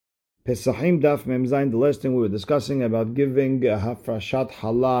Pesachim Daf Mem Zayin, the last thing we were discussing about giving hafrashat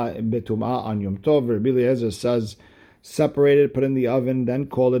challah betum'ah on Yom Tov. Rabbi Eliezer says, separate it, put it in the oven, then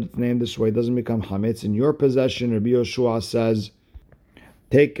call it its name this way. It doesn't become chametz in your possession. Rabbi Yoshua says,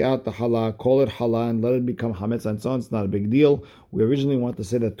 take out the challah, call it challah, and let it become chametz and so on. It's not a big deal. We originally wanted to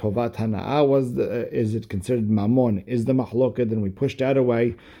say that tovat hana'ah is it considered mamon? Is the mahloket? And we pushed that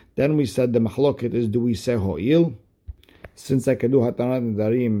away. Then we said the mahloket is, do we say ho'il? Since I could do hatanat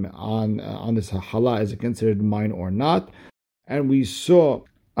nedarim on this challah, is it considered mine or not? And we saw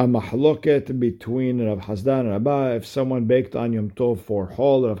a mahloket between Rav Hasda and Rabbah. If someone baked on Yom Tov for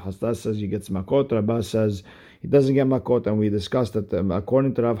hol, Rav Hasda says he gets makot, Rabbah says he doesn't get makot, and we discussed that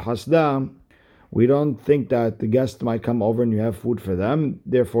according to Rav Hasda, we don't think that the guest might come over and you have food for them,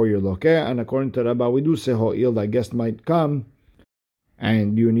 therefore you're lokeh. And according to Rabbah, we do say ho'il, that guest might come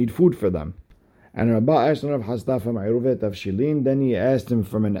and you need food for them. And Rabbah asked Rav Hasda from Iruvet Avshilin, then he asked him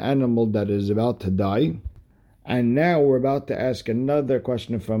from an animal that is about to die. And now we're about to ask another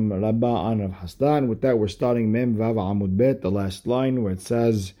question from Rabbah on Rav Hasda, and with that we're starting Mem Vav Amud Bet, the last line, where it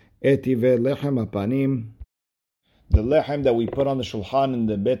says, Etive lechem apanim. The lechem that we put on the shulchan in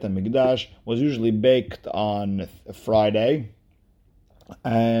the Beit HaMikdash was usually baked on Friday,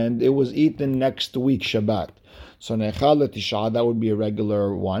 and it was eaten next week, Shabbat. So nechal letisha, that would be a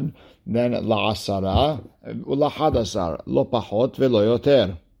regular one. Then la'asara, lahadasar, lo pachot velo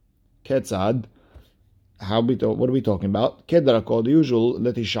yoter. Ketzad, what are we talking about? Kedarakol, the usual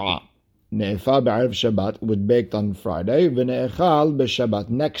letisha. Ne'efa be'erev Shabbat, was baked on Friday. V'ne'echal be'Shabbat,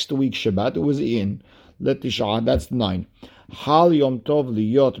 next week Shabbat, it was eaten. Letisha, that's 9. Hal Yom Tov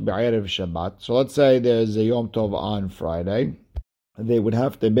liyot be'erev Shabbat. So let's say there's a Yom Tov on Friday. They would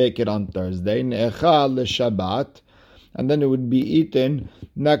have to bake it on Thursday. Ne'echal le'Shabbat. And then it would be eaten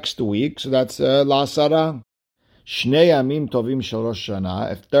next week. So that's la'asara. Shnei yamim tovim shel Rosh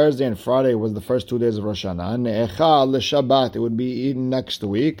Hashanah. If Thursday and Friday was the first 2 days of Rosh Hashanah, ne'echal le'Shabbat, it would be eaten next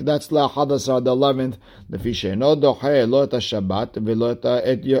week. That's la'hadasar, the 11th. Lefi she'eno docheh lo et Shabbat v'lo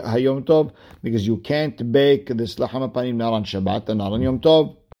et hayom tov, because you can't bake this lachem hapanim not on Shabbat and not on Yom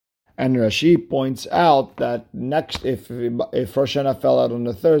Tov. And Rashi points out that if Rosh Hashanah fell out on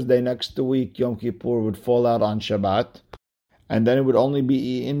a Thursday, next week Yom Kippur would fall out on Shabbat, and then it would only be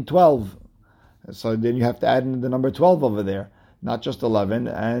eaten 12. So then you have to add in the number 12 over there, not just 11.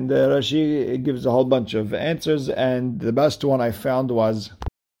 And Rashi gives a whole bunch of answers, and the best one I found was,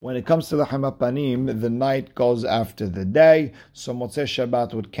 when it comes to Lachem HaPanim, the night goes after the day, so Motzei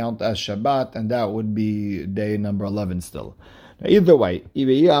Shabbat would count as Shabbat, and that would be day number 11 still. Either way,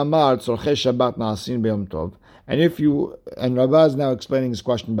 and Rabbah is now explaining his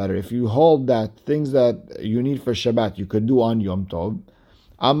question better. If you hold that things that you need for Shabbat you could do on Yom Tov,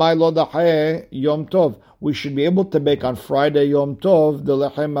 Yom Tov, we should be able to bake on Friday Yom Tov the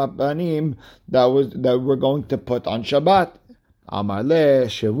lechem hapanim that we're going to put on Shabbat. Amar le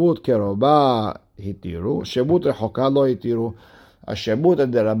shevut keroba hitiru, shevut rechoka lo hitiru. A shevut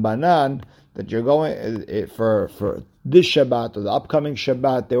and the Rabbanan that you're going for this Shabbat or the upcoming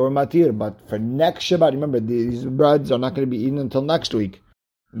Shabbat, they were matir, but for next Shabbat, remember, these breads are not going to be eaten until next week.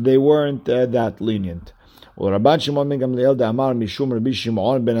 They weren't that lenient. Rabban Shimon ben Gamliel Amar Mishum Rabbi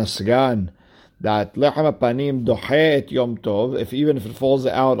Shimon ben Asgan, that lechem hapanim docheh et Yom Tov, even if it falls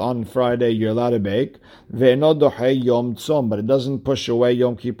out on Friday, you're allowed to bake. Ve'eno docheh Yom Tzom, but it doesn't push away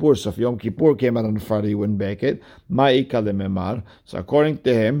Yom Kippur. So if Yom Kippur came out on Friday, you wouldn't bake it. Ma'ika lememar. So according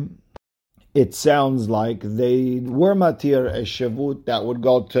to him, it sounds like they were matir a shavut that would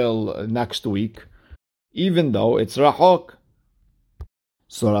go till next week, even though it's rachok.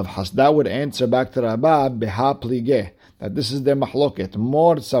 So Rav Hasda would answer back to Rabbah beha pligeh, that this is their mahloket.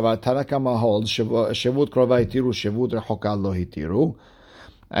 More savar Tanakama holds shavut krova hitiru, shavut rechoka lo hitiru,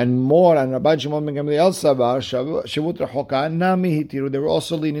 and more, and Rabban Shimon ben Gamliel savar shavut rechoka nami hitiru. They were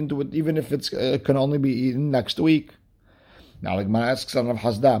also leaning into it, even if it can only be eaten next week. Now, like man asks on Rav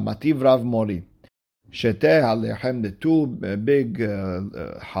Hasda, Mativ Rav Mori, Sheteh halechem, the two big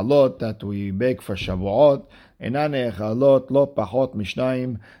halot that we bake for Shavuot, enane halot lo pachot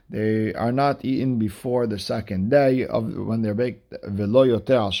mishnayim, they are not eaten before the second day of when they're baked, velo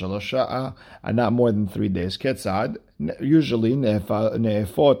yoter al shalosh sha'a, and not more than 3 days. Ketzad, usually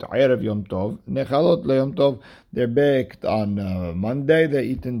ne'efot erev Yom Tov, nechalot le Yom Tov, they're baked on Monday, they're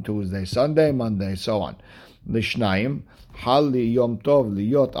eaten Tuesday, Sunday, Monday, so on. Lishnayim, Hali Yom Tov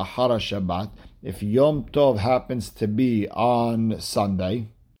liyot ahara Shabbat. If Yom Tov happens to be on Sunday,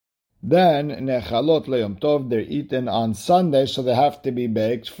 then nechalot leYom Tov, they're eaten on Sunday, so they have to be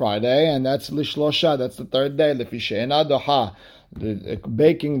baked Friday, and that's lishlosha, that's the third day. Lefi she'ena doha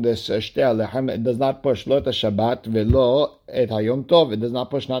Baking this shtei lechem, it does not push lo et Shabbat velo et hayom tov. It does not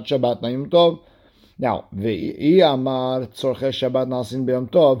push not Shabbat, not Yom Tov. Now, amar tzorchei Shabbat nasin b'Yom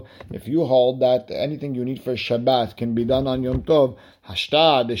Tov. If you hold that anything you need for Shabbat can be done on Yom Tov,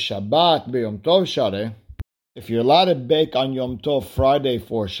 hashta de Shabbat b'Yom Tov share. If you're allowed to bake on Yom Tov Friday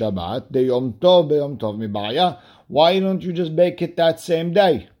for Shabbat, the Yom Tov b'Yom Tov mibaya, why don't you just bake it that same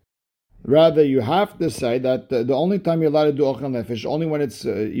day? Rather, you have to say that the only time you're allowed to do ochel nefesh only when it's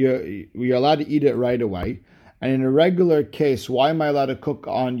you're allowed to eat it right away. And in a regular case, why am I allowed to cook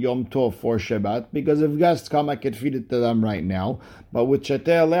on Yom Tov for Shabbat? Because if guests come, I could feed it to them right now. But with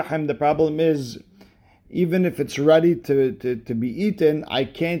shetei lechem, the problem is, even if it's ready to be eaten, I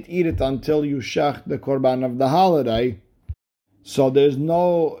can't eat it until you shech the korban of the holiday. So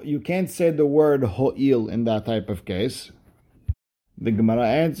you can't say the word ho'il in that type of case. The Gemara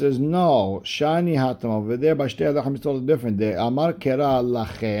answers, no. Shani hatam over there, but shtei lechem is totally different. The amar kera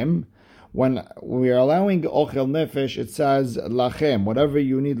lachem. When we are allowing ochel nefesh, it says lachem, whatever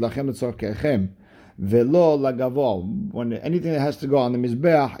you need, lachem letzorkechem. Velo lagavo. When anything that has to go on the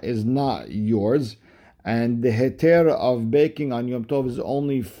mizbeach is not yours, and the heter of baking on Yom Tov is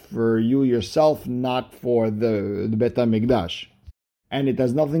only for you yourself, not for the Beit HaMikdash. And it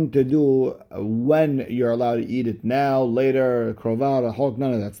has nothing to do when you're allowed to eat it now, later, krovar, hok,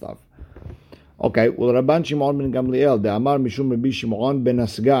 none of that stuff. Okay, well, Rabban Shimon ben Gamliel, the Amar Mishum Rabbi Shimon ben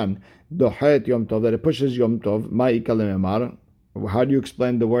Asgan, Dochet Yom Tov, that it pushes Yom Tov, Ma'ika lememar. How do you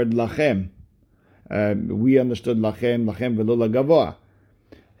explain the word lachem? We understood lachem velo lagavoa.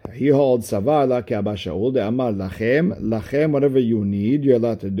 He holds savar la ke Abba Shaul, the Amar lachem, whatever you need, you're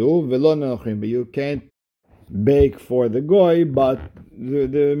allowed to do, velo nenochrim, but you can't bake for the goy, but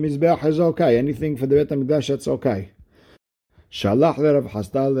the mizbeach is okay. Anything for the Beit HaMikdash, that's okay. Shalach le Rav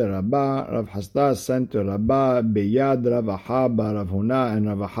Hasda le Rabba. Rav Hasda sent to Rabba beyad Rav Ahaba Rav Huna, and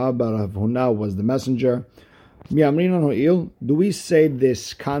Rav Ahaba Rav Huna was the messenger. Mi'amrin on ho'il. Do we say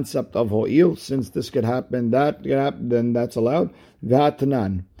this concept of ho'il, since this could happen, that could happen, then that's allowed?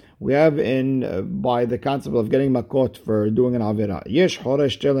 V'atanan. We have by the concept of getting makot for doing an avera. Yesh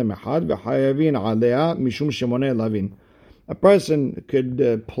choresh telem echad v'chayavin alea mishum shemoneh lavin. A person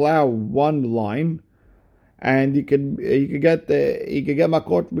could plow one line, and he could get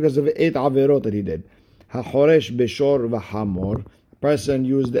makot because of 8 averot that he did. Hachoresh beshor v'hamor. A person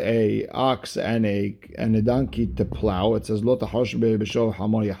used a ox and a donkey to plow. It says lo tachosh beshor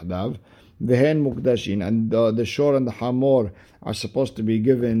v'hamor yahdav. V'hen mukdashin, and the shor and the hamor are supposed to be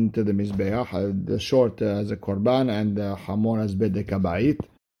given to the mizbeach. The shor as a korban and the hamor as bedek habayit.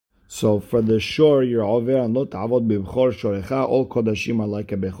 So for the shor, you're over and lo ta'avod b'bechor shorecha. All kodashim are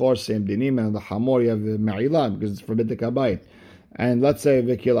like a bechor, same dinim, and the hamor you have me'ilah because it's for bedek habayit. And let's say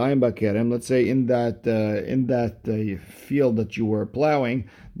v'kilayim bakerem. Let's say in that field that you were plowing,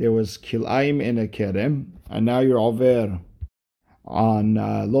 there was kilayim in a kerem, and now you're over on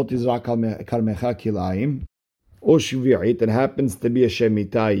lo tizra karmecha kilayim or shvi'it. It happens to be a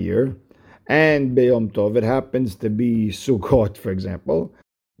shemitah year, and beyom tov it happens to be Sukkot, for example,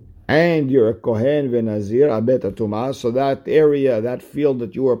 and you're a kohen v'nazir abet atumah. So that area, that field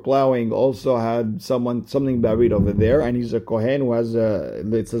that you were plowing, also had something buried over there, and he's a kohen who has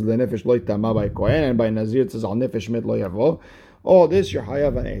it says lenefesh lo yitama by kohen, and by nazir it says al nefesh met lo yavo. All this you're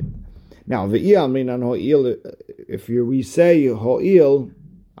hayav an ed. Now, if we say ho'il,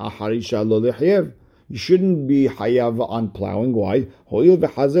 aharisha lo lechyev, you shouldn't be hayav on plowing. Why? Ho'il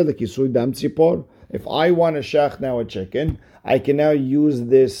v'chazer lekisui dam tzipor. If I want to shech now a chicken, I can now use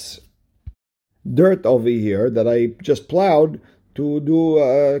this dirt over here that I just plowed to do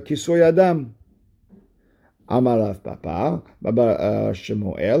kisui adam. Amar Rav Papa,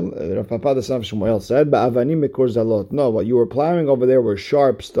 Shemuel, Rav Papa the son of Shemuel said, "Ba'avanim mikor zalot." No, what you were plowing over there were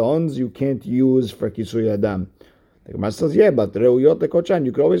sharp stones you can't use for kisui adam. The Gemara says, yeah, but reuyot lekochan,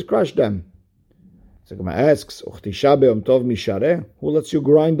 you could always crush them. So the Gemara asks, "Uchtisha beYom Tov mishareh?" Who lets you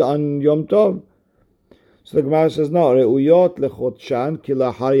grind on Yom Tov? So the Gemara says, no, reuyot lechochan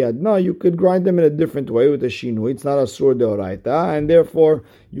kilahar yad. No, you could grind them in a different way with a shinui. It's not a sur deoraita, and therefore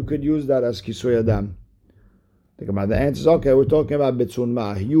you could use that as kisui adam. The Gemara answers, okay, we're talking about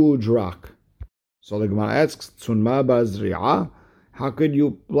betzunma, a huge rock. So the Gemara asks, tzunma bazri'ah, how could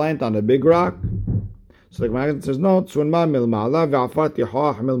you plant on a big rock? So the Gemara says, no, tzunma milmala ve'afat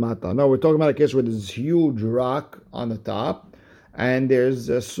yehoach milmata. No, we're talking about a case where there's this huge rock on the top, and there's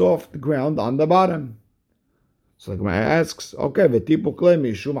a soft ground on the bottom. So the Gemara asks, okay, v'tipukle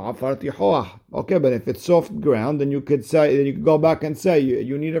mishum afat yehoach. Okay, but if it's soft ground, then you could go back and say,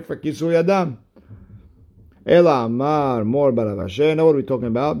 you need it for kisui adam. Ela Amar Mor Baravashe. Know what we're talking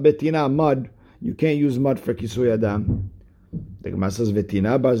about? Betina, mud. You can't use mud for kisui adam. The Gemara says,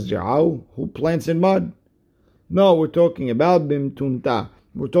 Vetina bazja'au, who plants in mud? No, we're talking about bimtunta.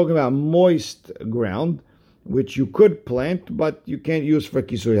 We're talking about moist ground, which you could plant, but you can't use for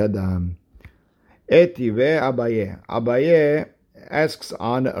kisui hadam. Etive Abaye. Abaye asks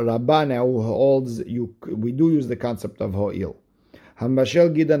on Rabban who holds we do use the concept of ho'il. Hamashel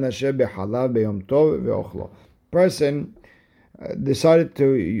gida nashe behalav beyom tov ve'ochlo. Person decided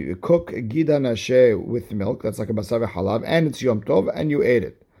to cook gida nashe with milk, that's like a basar ve'halav, and it's yom tov, and you ate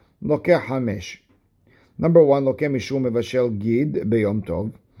it. Loke hamesh. Number one, loke mishum mevashel gid beyom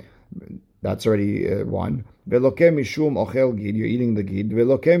tov. That's already one. Veloke mishum ochel gid, you're eating the gid.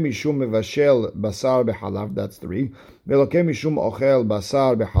 Veloke mishum mevashel basar behalav, that's three. Veloke mishum ochel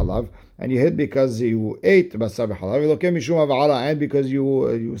basar behalav, and you hit because you ate basar behalav. Veloke mishum avara, and because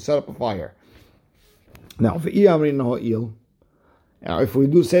you set up a fire. Now, if we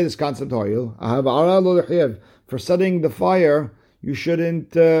do say this concept ho'il, for setting the fire, you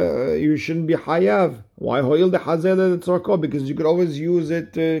shouldn't be hayav. Why ho'il de hazel tzorko? Because you could always use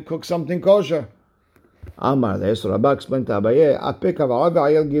it to cook something kosher. Amar so Rabba explained to Abaye, apek havara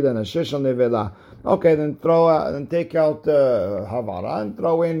ve'ayel gida nashesh al nevela. Okay, then take out havara and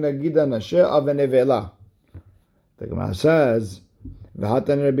throw in the gida nashe of a nevela. The Gemara says,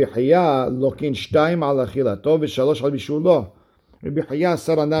 v'hatan Rabbi Hiya lokin shtayim al achilato v'shalosh al bishulo. Rabbi Hiya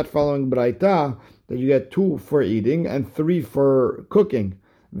said on that following braita that you get 2 for eating and 3 for cooking.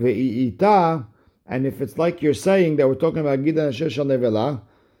 Ve'ita, and if it's like you're saying that we're talking about gida nashesh al nevela,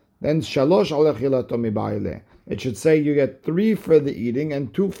 then shalosh al achilato mibaile. It should say you get 3 for the eating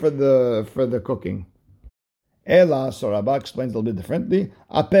and 2 for the cooking. Ela, so Rabba explains a little bit differently.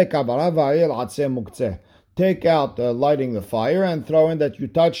 Apek avara va'ayel atzeh muktzeh. Take out lighting the fire and throw in that you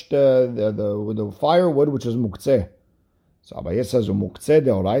touched the firewood, which is muktzeh. So Abaye says, muktzeh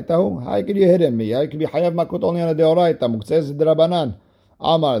deoraita. How could you hit him? How could be hayav makut only on a deoraita? Muktzeh is drabanan.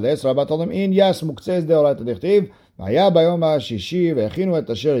 Amar this. Rabba told him, yes, muktzeh is deoraita. Dichtiv. And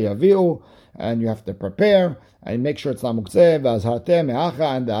you have to prepare and make sure it's not muktzeh, and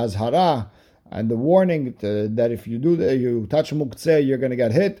the azhara, and the warning that if you you touch muktzeh, you're going to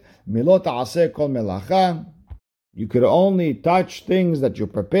get hit. You could only touch things that you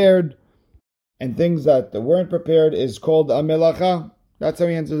prepared, and things that weren't prepared is called a melacha. That's how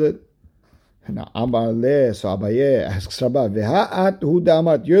he answers it. Now, so Abaye asks Rabba,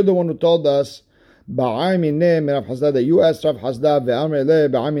 you're the one who told us that you asked Rav Hasda,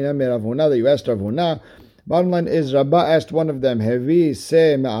 that you asked Rav Huna. Bottom line is, Rabba asked one of them,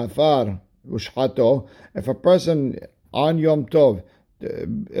 if a person on Yom Tov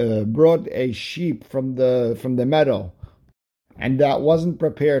brought a sheep from the meadow, and that wasn't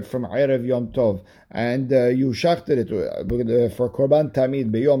prepared from Erev Yom Tov, and you shachted it for Korban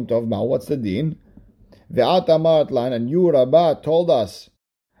Tamid B'Yom Tov, now what's the deen? Ve'at amarat lan, and you, Rabba, told us,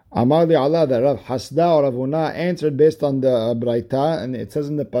 Amar li Allah, that Rav Hasda or Rav Huna answered based on the Braita, and it says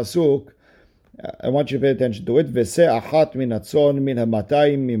in the Pasuk, I want you to pay attention to it, V'se achat min atzon min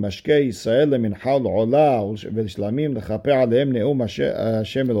hamatayim mi mashkei Yisrael min haul ola v'shlamim l'chaper aleim ne'um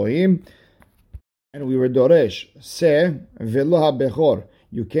Hashem Elohim. And we were doresh, se v'lo ha-bechor.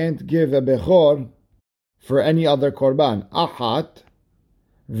 You can't give a bechor for any other korban. Achat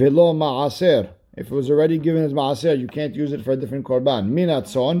v'lo ma'aser. If it was already given as ma'aser, you can't use it for a different korban. Min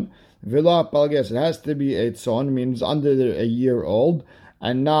atzon v'lo ha-palges. It has to be a tzon, means under a year old,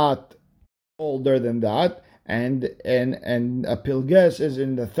 and not older than that. And a pilges is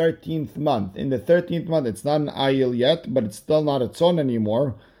in the 13th month. In the 13th month, it's not an ayil yet, but it's still not a tzon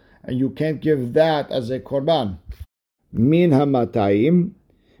anymore. And you can't give that as a korban. Min hamatayim,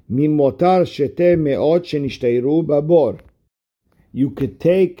 min motar shete meot shenishteiru babor. You could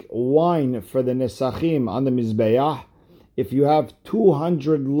take wine for the nesachim on the mizbeach if you have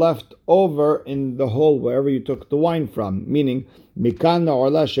 200 left over in the hole wherever you took the wine from. Meaning, mikan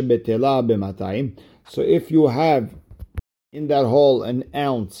orla shebetela b'matayim. So if you have in that hole an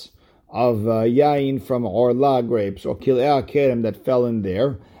ounce of yain from orla grapes or kil'ea kerem that fell in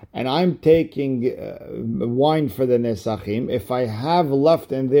there, and I'm taking wine for the nesachim, if I have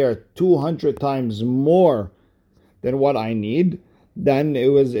left in there 200 times more than what I need, then it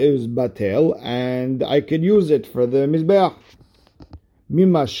was batel, and I could use it for the mizbeach.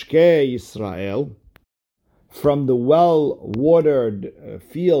 Mimashke Yisrael, from the well-watered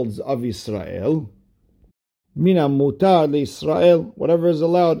fields of Israel. Mina mutar Israel, whatever is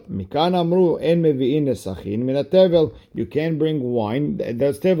allowed. Mikan amru en mevi'in nesachin mina tevel. You can bring wine.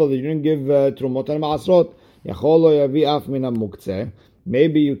 That's tevel. You didn't give trumot and maasrot. Yachol lo yavi af mina muktzeh.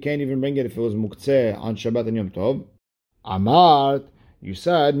 Maybe you can't even bring it if it was muktzeh on Shabbat and Yom Tov. Amart You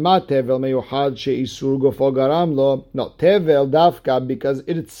said, Ma tevel meyuchad she'isur gufo garam lo. No, tevel dafka, because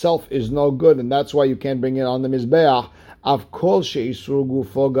it itself is no good, and that's why you can't bring it on the mizbeach. Av kol she'isur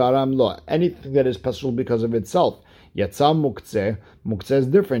gufo garam lo. Anything that is pasul because of itself. Yatsa muktzeh. Muktzeh is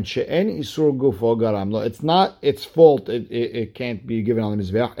different. She'en isur gufo garam lo. It's not its fault. It can't be given on the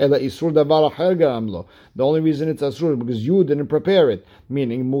mizbeach. Ela isur davar acher garam lo. The only reason it's asur is because you didn't prepare it.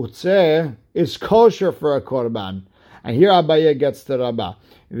 Meaning muktzeh is kosher for a korban. And here Abaye gets to Rabbah.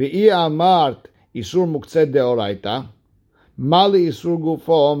 V'i amart isur muktzeh deoraita. Mali isur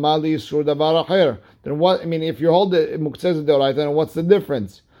gufo, mali isur davar acher. Then what? I mean, if you hold the muktzeh deoraita, then what's the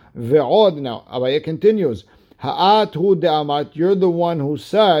difference? Ve'od. Now Abaye continues. Ha'at hu de'amart. You're the one who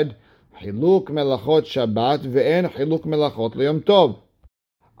said hiluk melachot Shabbat ve'en hiluk melachot liyom tov.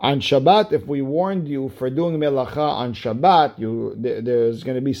 On Shabbat, if we warned you for doing melacha on Shabbat, there's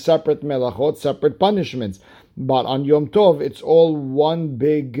going to be separate melachot, separate punishments. But on Yom Tov, it's all one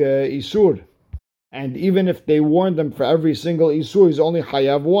big isur. And even if they warned them for every single isur, he's only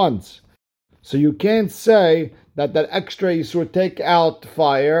chayav once. So you can't say that extra isur, take out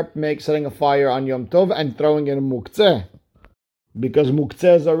fire, setting a fire on Yom Tov and throwing in a muktzeh. Because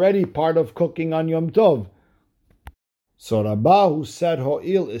muktzeh is already part of cooking on Yom Tov. So Rabbah, who said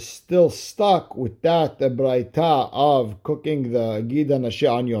Ho'il, is still stuck with that braita of cooking the Gida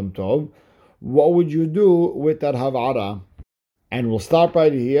Nasheh on Yom Tov. What would you do with that Havara? And we'll stop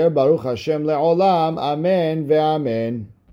right here. Baruch Hashem le'olam. Amen ve'amen.